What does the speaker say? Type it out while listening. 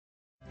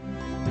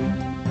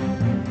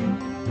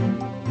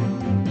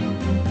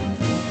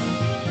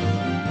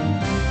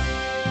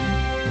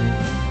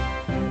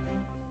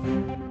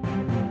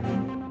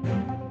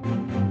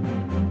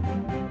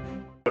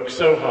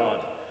so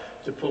hard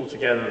to pull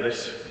together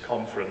this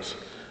conference,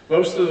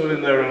 most of them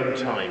in their own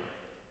time.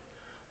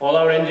 All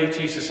our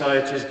NDT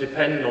societies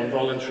depend on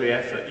voluntary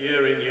effort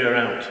year in, year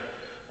out,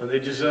 and they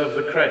deserve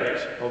the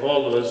credit of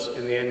all of us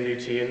in the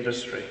NDT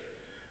industry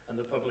and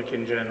the public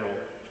in general.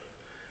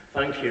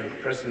 Thank you,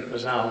 President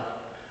Mazal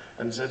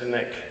and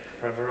Zdeněk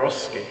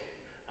Pravorosky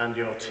and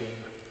your team.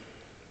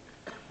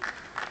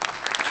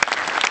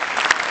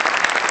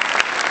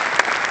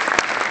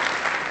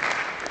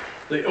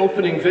 The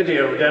opening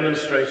video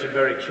demonstrated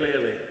very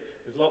clearly,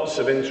 with lots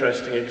of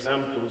interesting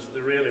examples,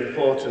 the real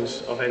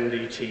importance of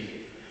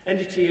NDT.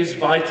 NDT is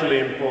vitally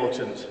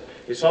important.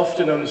 It's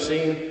often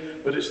unseen,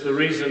 but it's the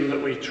reason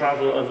that we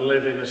travel and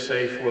live in a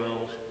safe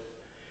world.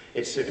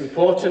 It's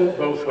important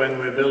both when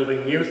we're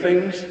building new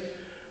things,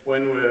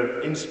 when we're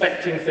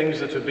inspecting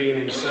things that have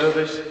been in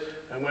service,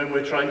 and when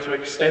we're trying to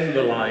extend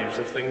the lives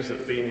of things that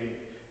have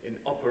been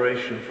in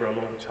operation for a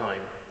long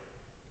time.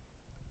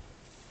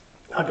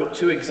 I've got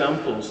two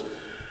examples,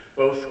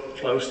 both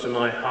close to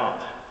my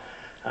heart.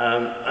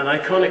 An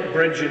iconic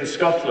bridge in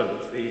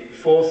Scotland, the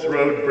Forth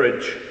Road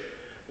Bridge,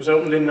 was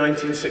opened in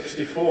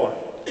 1964.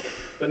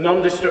 But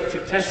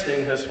non-destructive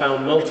testing has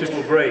found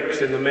multiple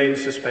breaks in the main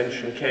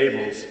suspension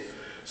cables.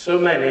 So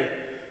many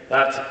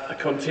that a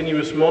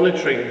continuous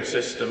monitoring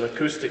system,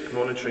 acoustic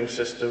monitoring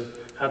system,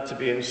 had to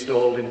be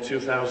installed in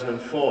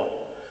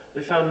 2004.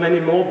 They found many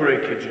more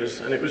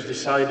breakages, and it was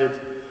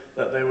decided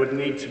that there would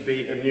need to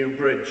be a new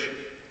bridge.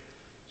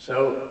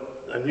 So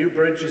a new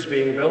bridge is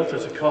being built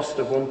at a cost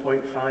of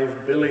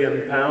 £1.5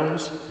 billion.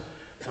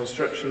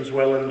 Construction's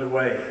well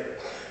underway.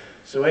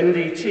 So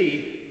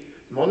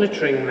NDT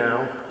monitoring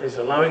now is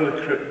allowing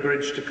the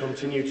bridge to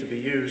continue to be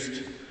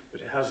used, but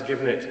it has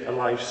given it a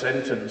life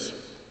sentence.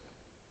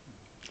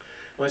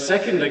 My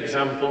second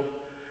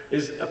example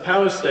is a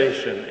power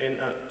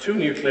station, two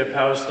nuclear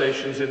power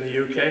stations in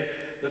the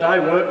UK that I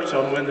worked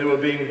on when they were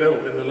being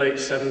built in the late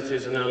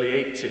 70s and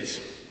early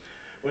 80s.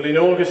 Well, in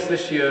August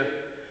this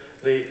year,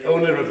 the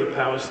owner of the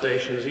power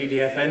stations,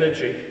 EDF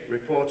Energy,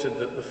 reported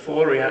that the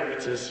 4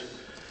 reactors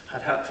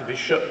had to be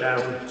shut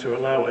down to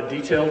allow a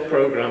detailed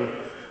program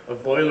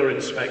of boiler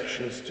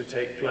inspections to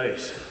take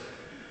place.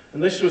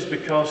 And this was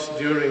because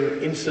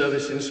during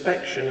in-service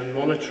inspection and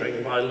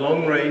monitoring by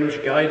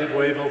long-range guided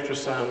wave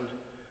ultrasound,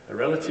 a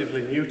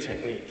relatively new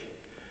technique,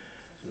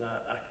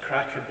 a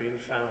crack had been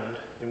found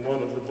in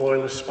one of the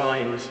boiler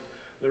spines.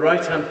 The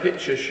right-hand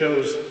picture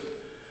shows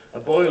a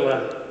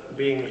boiler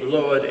being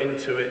lowered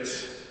into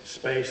its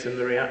space in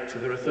the reactor.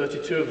 There are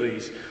 32 of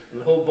these, and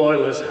the whole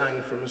boilers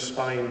hang from a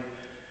spine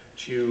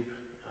tube,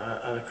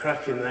 and a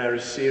crack in there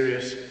is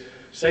serious.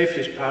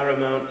 Safety is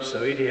paramount,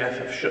 so EDF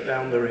have shut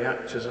down the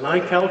reactors, and I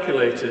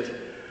calculated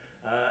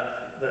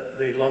that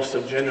the loss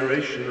of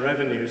generation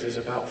revenues is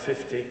about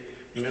 £50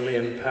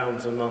 million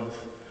a month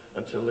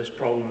until this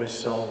problem is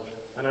solved.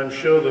 And I'm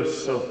sure the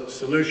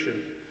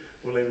solution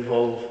will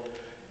involve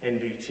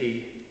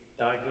NDT,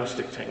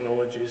 diagnostic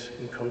technologies,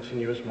 and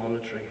continuous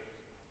monitoring.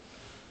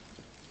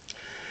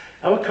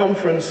 Our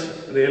conference,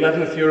 the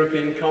 11th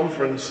European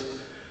Conference,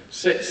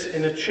 sits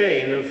in a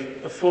chain of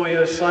a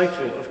 4-year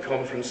cycle of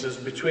conferences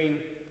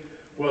between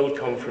world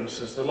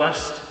conferences, the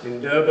last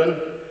in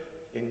Durban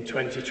in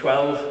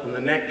 2012 and the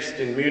next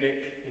in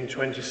Munich in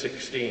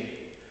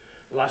 2016.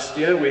 Last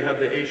year we had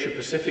the Asia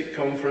Pacific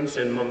Conference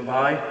in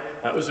Mumbai.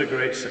 That was a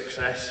great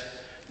success.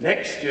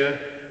 Next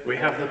year we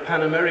have the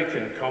Pan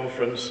American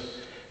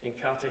Conference in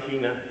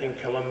Cartagena in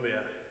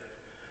Colombia.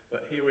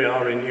 But here we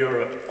are in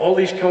Europe. All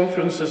these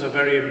conferences are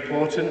very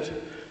important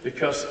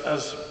because,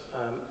 as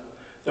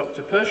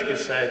Dr. Pershka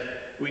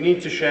said, we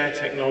need to share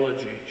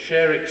technology,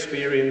 share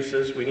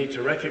experiences. We need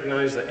to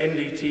recognize that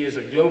NDT is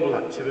a global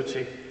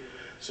activity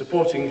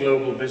supporting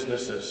global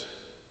businesses.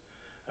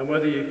 And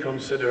whether you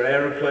consider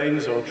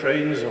aeroplanes or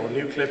trains or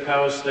nuclear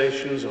power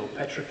stations or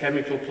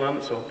petrochemical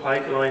plants or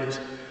pipelines,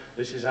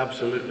 this is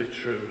absolutely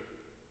true.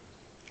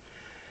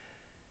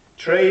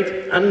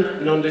 Trade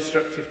and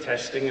non-destructive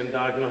testing and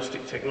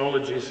diagnostic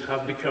technologies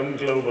have become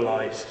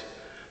globalized.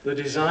 The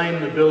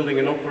design, the building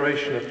and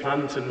operation of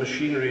plant and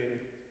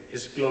machinery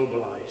is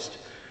globalized.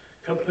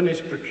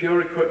 Companies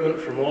procure equipment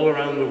from all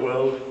around the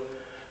world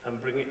and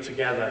bring it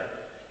together,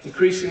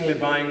 increasingly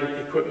buying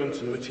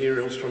equipment and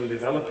materials from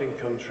developing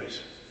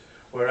countries.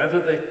 Wherever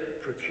they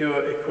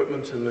procure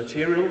equipment and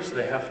materials,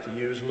 they have to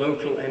use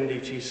local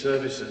NDT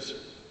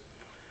services.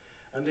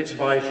 And it's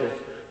vital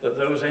that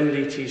those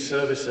NDT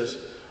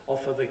services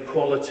offer the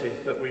quality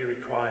that we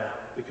require,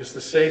 because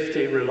the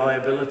safety,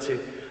 reliability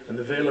and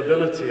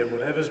availability of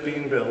whatever's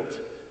being built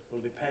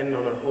will depend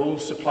on a whole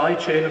supply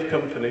chain of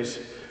companies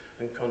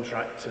and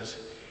contractors,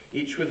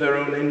 each with their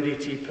own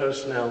NDT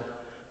personnel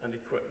and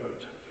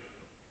equipment.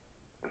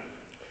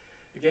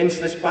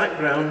 Against this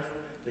background,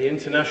 the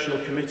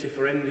International Committee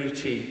for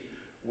NDT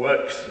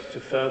works to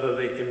further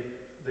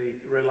the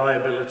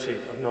reliability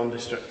of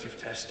non-destructive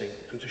testing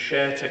and to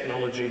share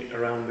technology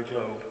around the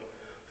globe.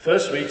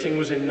 First meeting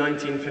was in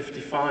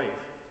 1955.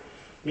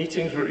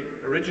 Meetings were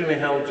originally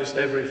held just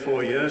every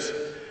 4 years,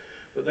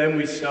 but then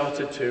we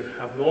started to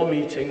have more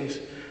meetings,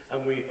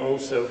 And we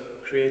also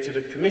created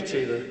a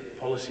committee, the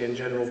Policy and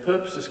General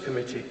Purposes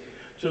Committee,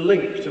 to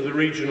link to the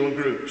regional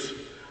groups,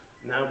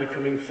 now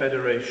becoming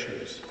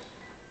federations.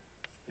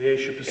 The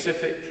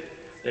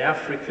Asia-Pacific, the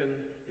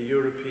African, the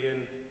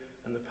European,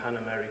 and the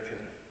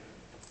Pan-American.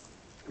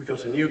 We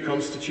got a new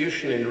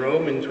constitution in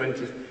Rome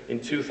in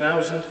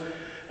 2000,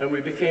 and we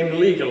became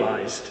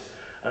legalized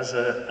as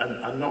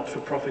a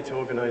not-for-profit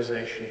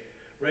organization,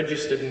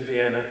 registered in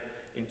Vienna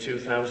in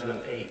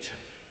 2008.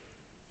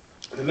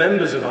 The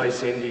members of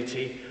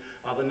ICNDT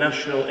are the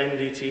national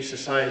NDT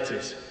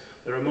societies.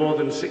 There are more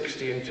than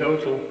 60 in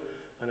total,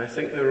 and I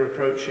think they're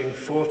approaching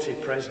 40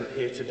 present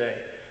here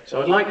today.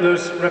 So I'd like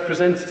those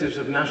representatives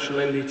of national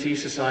NDT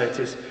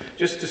societies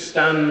just to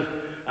stand,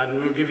 and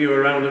we'll give you a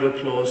round of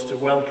applause to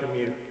welcome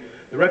you.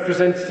 The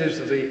representatives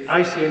of the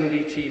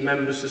ICNDT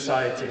member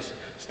societies,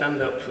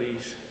 stand up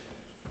please.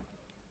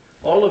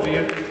 All of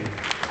you.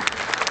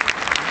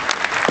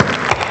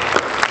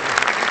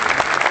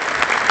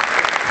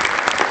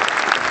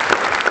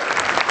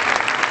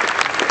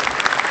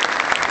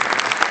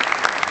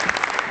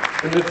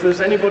 And if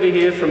there's anybody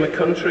here from a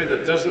country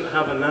that doesn't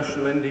have a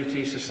national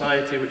NDT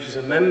society, which is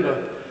a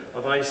member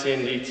of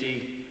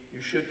ICNDT, you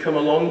should come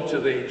along to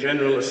the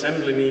General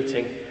Assembly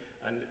meeting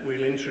and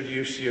we'll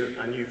introduce you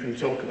and you can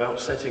talk about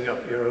setting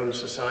up your own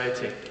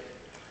society.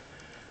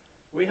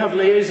 We have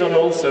liaison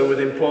also with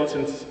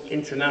important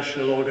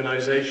international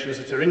organizations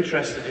that are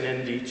interested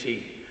in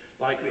NDT,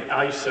 like the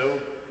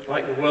ISO,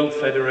 like the World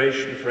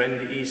Federation for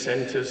NDE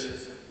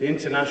Centers, the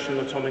International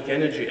Atomic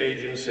Energy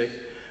Agency,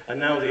 and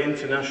now the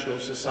International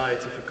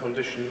Society for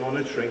Condition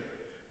Monitoring,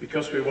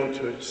 because we want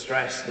to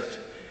stress that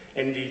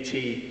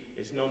NDT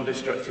is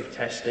non-destructive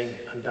testing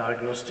and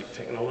diagnostic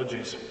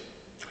technologies.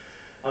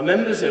 Our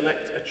members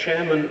elect a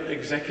chairman,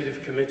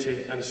 executive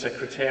committee and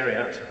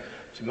secretariat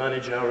to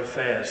manage our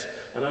affairs.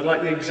 And I'd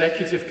like the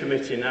executive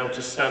committee now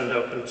to stand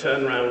up and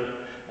turn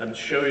around and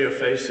show your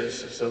faces.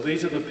 So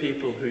these are the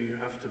people who you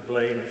have to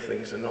blame if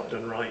things are not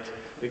done right.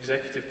 The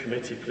executive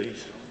committee,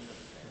 please.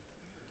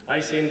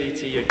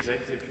 ICNDT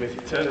Executive Committee,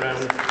 turn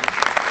around.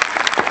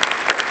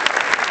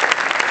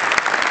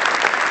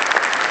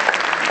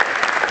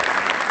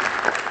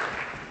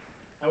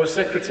 Our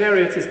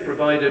secretariat is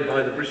provided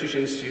by the British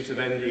Institute of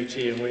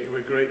NDT, and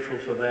we're grateful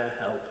for their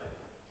help,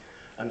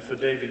 and for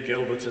David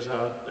Gilbert as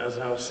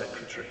our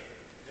secretary.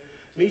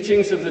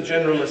 Meetings of the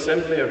General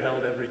Assembly are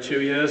held every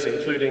 2 years,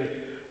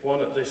 including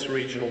one at this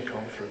regional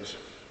conference.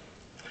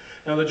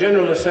 Now, the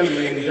General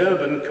Assembly in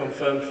Durban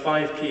confirmed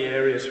 5 key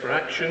areas for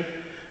action,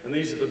 and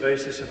these are the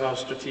basis of our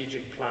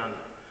strategic plan.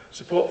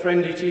 Support for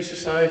NDT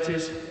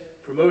societies,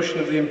 promotion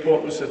of the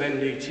importance of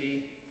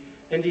NDT,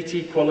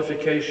 NDT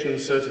qualification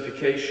and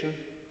certification,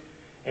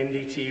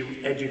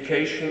 NDT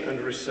education and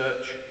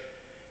research,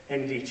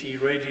 NDT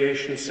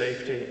radiation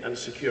safety and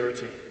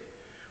security.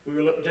 We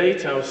will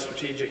update our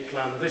strategic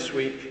plan this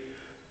week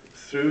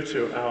through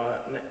to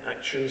our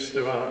actions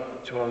to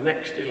our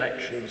next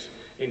elections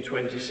in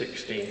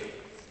 2016.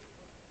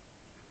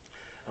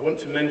 I want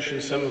to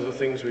mention some of the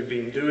things we've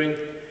been doing,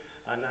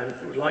 and I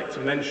would like to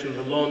mention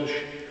the launch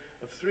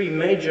of 3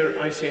 major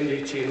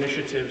ICNDT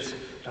initiatives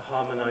to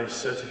harmonize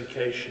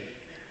certification.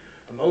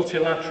 A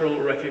multilateral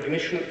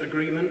recognition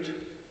agreement,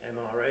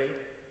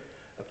 MRA,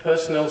 a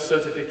personnel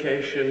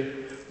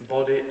certification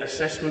body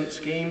assessment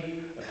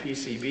scheme, a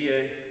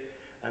PCBA,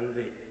 and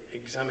the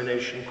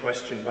examination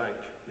question bank,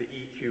 the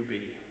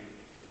EQB.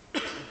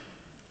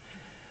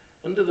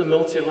 Under the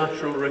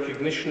multilateral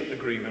recognition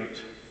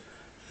agreement,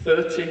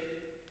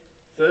 30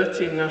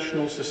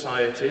 national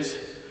societies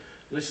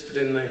listed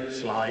in the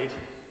slide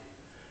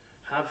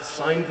have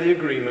signed the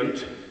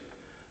agreement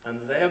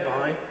and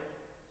thereby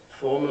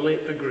formally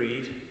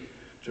agreed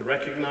to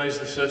recognize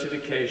the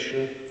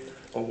certification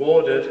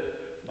awarded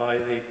by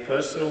the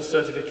personal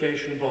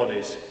certification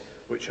bodies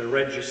which are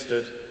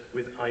registered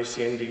with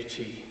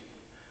ICNDT.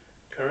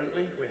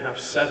 Currently, we have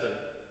 7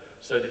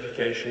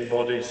 certification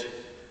bodies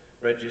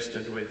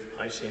registered with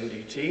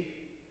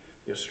ICNDT: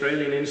 the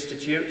Australian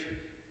Institute,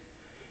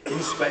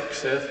 Inspec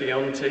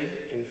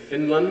Certifionti in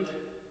Finland,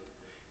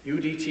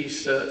 UDT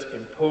Cert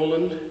in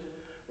Poland,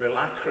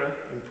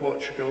 Relacra in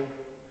Portugal,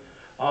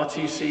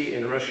 RTC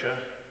in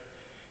Russia,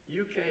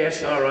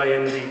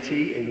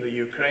 UKSRI-NDT in the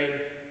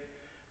Ukraine,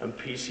 and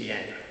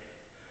PCN.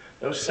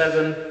 Those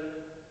 7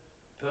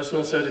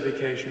 personal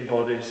certification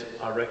bodies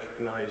are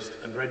recognized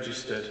and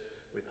registered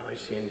with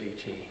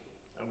ICNDT,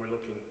 and we're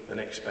looking and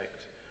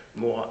expect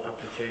more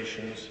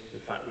applications. In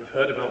fact, we've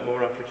heard about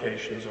more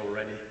applications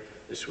already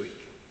this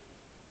week.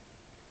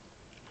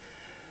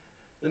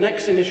 The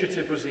next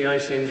initiative was the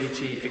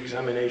ICNDT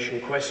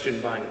Examination Question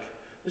Bank.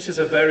 This is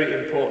a very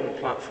important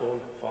platform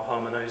for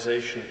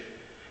harmonization.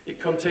 It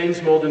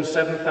contains more than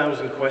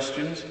 7,000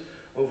 questions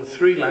over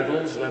 3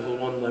 levels, level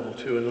 1, level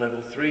 2, and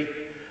level 3,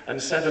 and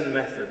 7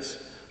 methods,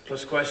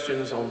 plus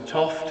questions on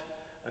TOFT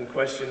and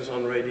questions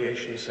on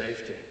radiation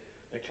safety.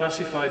 They're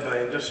classified by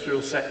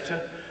industrial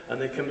sector, and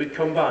they can be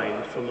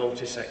combined for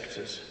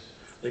multi-sectors.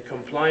 They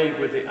comply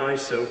with the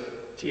ISO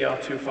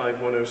TR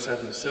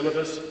 25107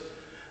 syllabus.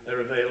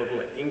 They're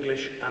available in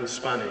English and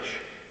Spanish.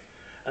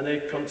 and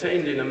they're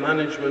contained in a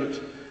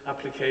management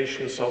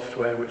application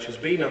software which has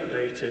been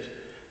updated.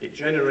 It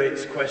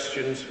generates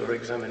questions for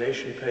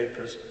examination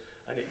papers,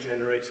 and it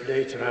generates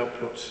data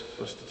outputs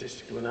for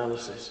statistical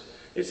analysis.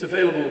 It's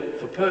available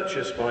for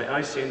purchase by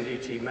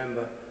ICNDT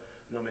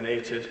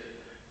member-nominated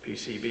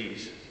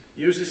PCBs.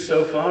 Users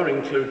so far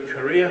include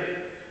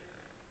Korea,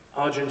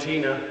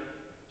 Argentina,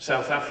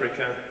 South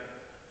Africa,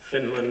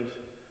 Finland,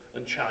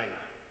 and China.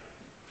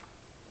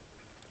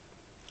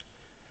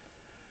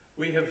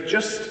 We have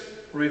just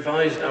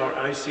revised our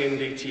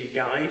ICNDT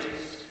guide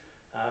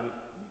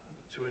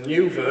to a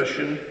new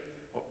version,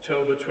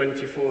 October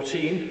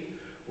 2014,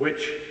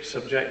 which,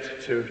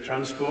 subject to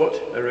transport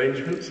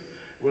arrangements,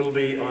 will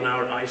be on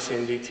our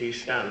ICNDT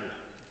stand.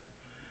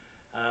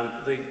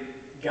 The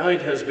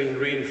guide has been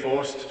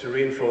reinforced to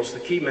reinforce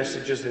the key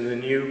messages in the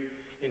new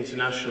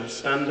international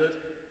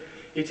standard.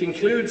 It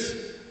includes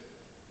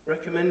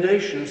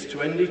recommendations to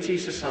NDT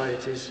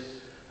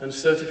societies and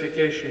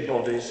certification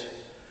bodies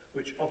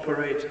which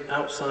operate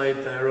outside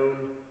their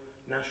own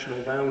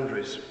national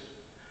boundaries,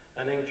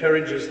 and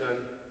encourages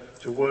them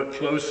to work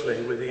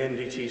closely with the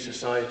NDT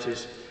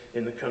societies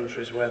in the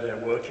countries where they're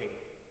working.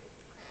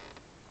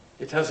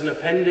 It has an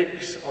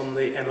appendix on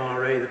the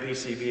MRA, the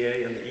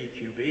PCBA, and the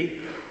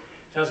EQB.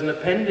 It has an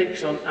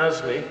appendix on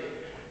ASME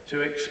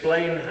to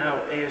explain how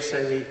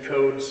ASME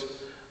codes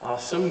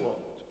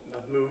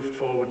have moved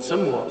forward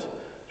somewhat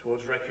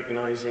towards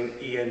recognizing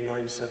EN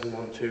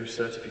 9712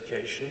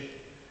 certification.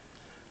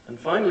 And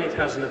finally, it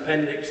has an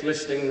appendix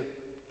listing the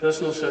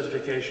personal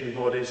certification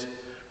bodies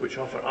which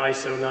offer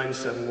ISO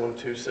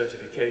 9712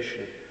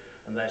 certification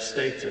and their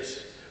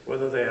status,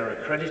 whether they are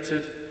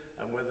accredited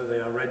and whether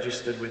they are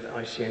registered with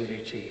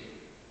ICNDT.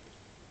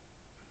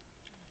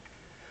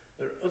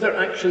 There are other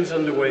actions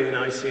underway in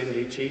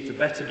ICNDT to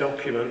better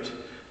document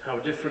how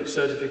different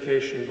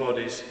certification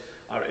bodies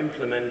are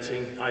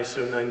implementing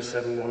ISO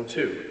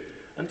 9712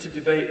 and to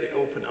debate the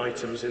open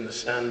items in the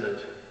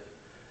standard.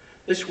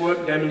 This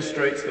work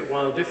demonstrates that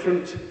while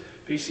different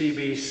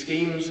PCB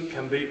schemes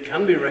can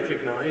be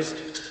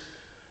recognized,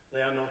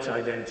 they are not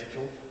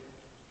identical.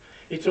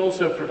 It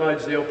also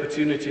provides the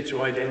opportunity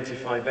to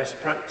identify best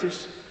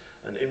practice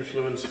and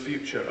influence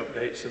future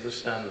updates of the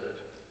standard.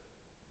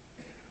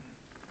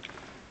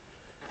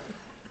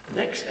 The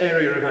next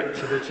area of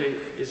activity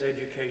is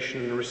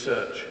education and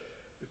research.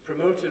 We've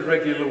promoted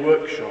regular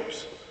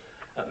workshops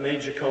at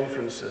major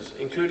conferences,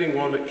 including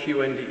one at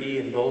QNDE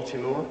in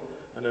Baltimore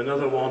and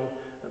another one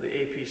at the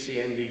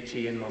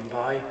APC-NDT in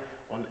Mumbai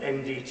on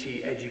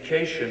NDT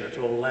education at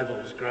all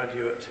levels,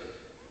 graduate,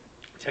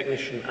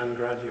 technician and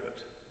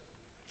graduate.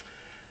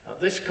 At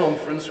this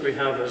conference we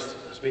have, as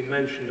has been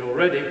mentioned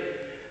already,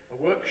 a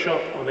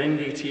workshop on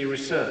NDT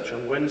research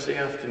on Wednesday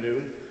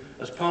afternoon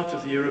as part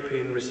of the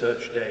European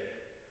Research Day.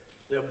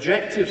 The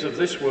objectives of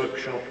this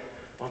workshop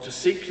are to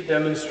seek to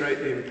demonstrate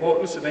the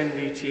importance of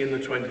NDT in the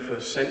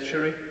 21st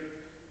century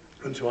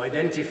and to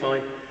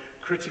identify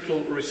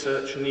critical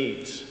research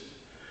needs.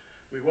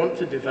 We want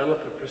to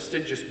develop a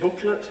prestigious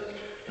booklet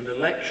and a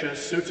lecture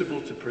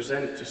suitable to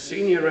present to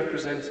senior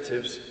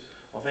representatives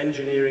of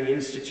engineering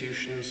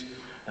institutions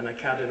and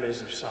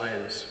academies of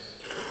science.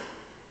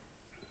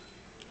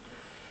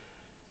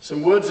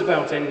 Some words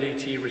about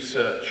NDT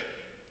research.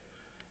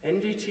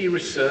 NDT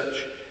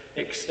research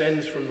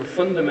extends from the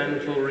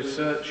fundamental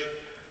research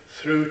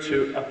through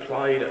to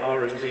applied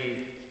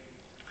R&D.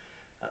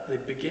 At the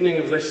beginning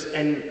of this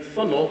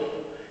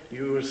funnel,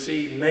 you will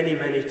see many,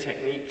 many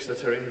techniques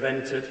that are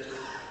invented.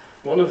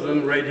 One of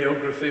them,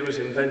 radiography, was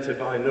invented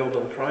by a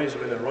Nobel Prize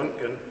winner,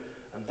 Röntgen,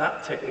 and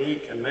that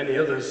technique and many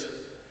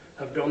others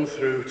have gone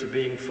through to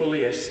being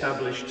fully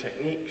established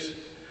techniques,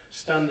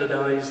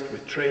 standardized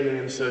with training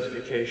and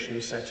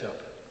certification set up.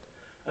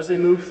 As they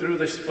move through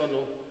this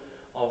funnel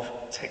of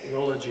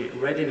technology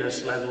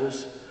readiness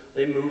levels,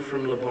 they move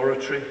from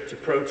laboratory to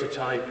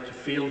prototype to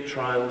field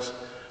trials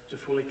to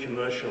fully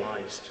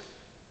commercialized.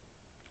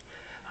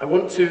 I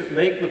want to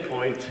make the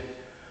point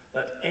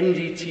that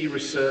NDT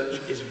research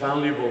is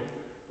valuable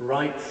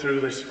right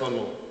through this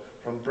funnel,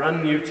 from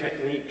brand new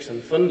techniques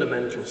and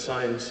fundamental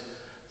science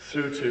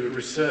through to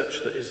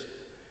research that is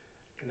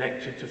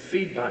connected to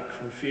feedback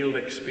from field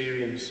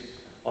experience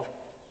of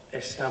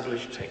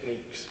established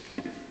techniques.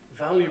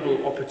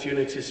 Valuable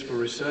opportunities for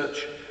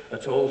research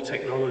at all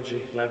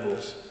technology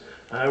levels.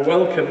 I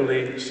welcome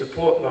the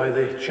support by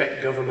the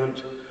Czech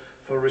government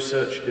for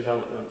research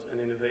development and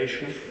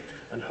innovation,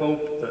 and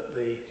hope that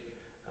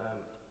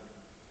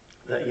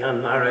that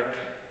Jan Marek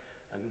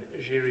and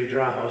Jiří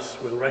Drahos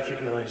will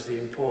recognize the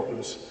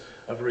importance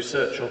of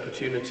research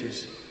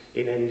opportunities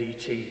in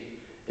NDT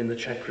in the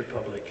Czech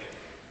Republic.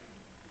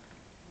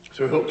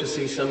 So we hope to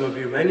see some of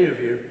you, many of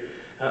you,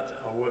 at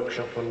our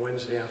workshop on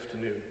Wednesday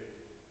afternoon.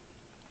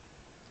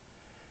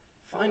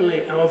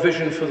 Finally, our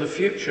vision for the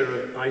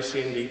future of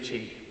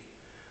ICNDT.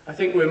 I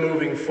think we're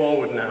moving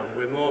forward now.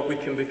 We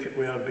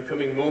are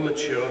becoming more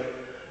mature,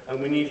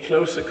 and we need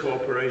closer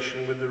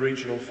cooperation with the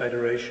regional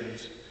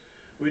federations.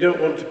 We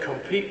don't want to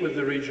compete with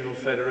the regional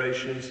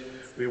federations,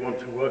 we want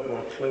to work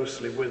more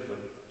closely with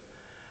them.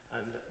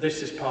 And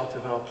this is part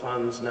of our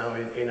plans now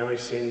in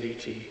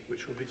ICNDT,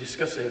 which we'll be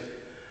discussing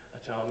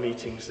at our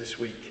meetings this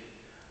week.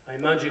 I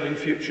imagine in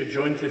future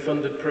jointly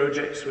funded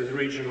projects with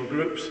regional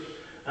groups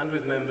and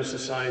with member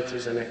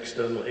societies and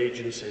external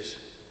agencies.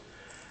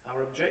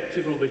 Our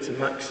objective will be to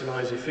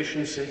maximise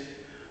efficiency,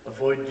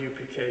 avoid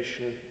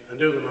duplication, and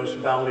do the most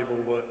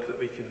valuable work that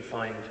we can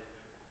find.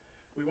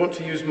 We want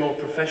to use more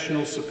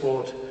professional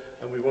support,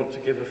 and we want to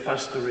give a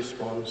faster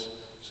response,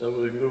 so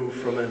we move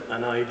from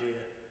an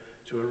idea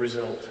to a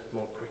result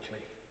more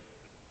quickly.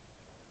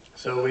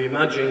 So we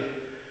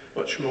imagine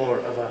much more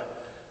of a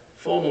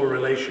formal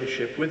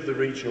relationship with the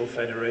regional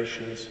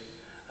federations,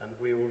 and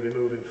we will be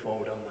moving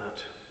forward on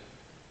that.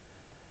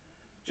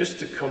 Just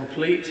to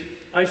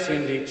complete,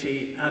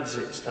 ICNDT adds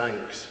its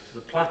thanks to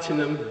the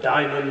platinum,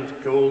 diamond,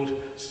 gold,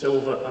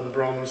 silver and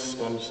bronze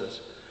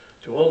sponsors,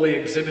 to all the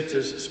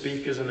exhibitors,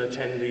 speakers and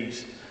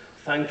attendees.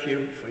 Thank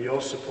you for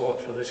your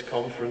support for this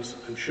conference.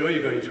 I'm sure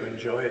you're going to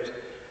enjoy it.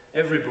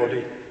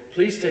 Everybody,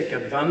 please take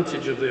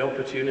advantage of the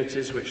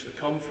opportunities which the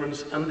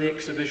conference and the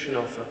exhibition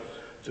offer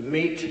to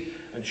meet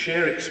and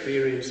share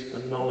experience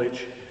and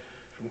knowledge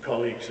from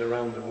colleagues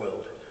around the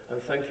world.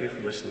 And thank you for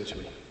listening to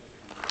me.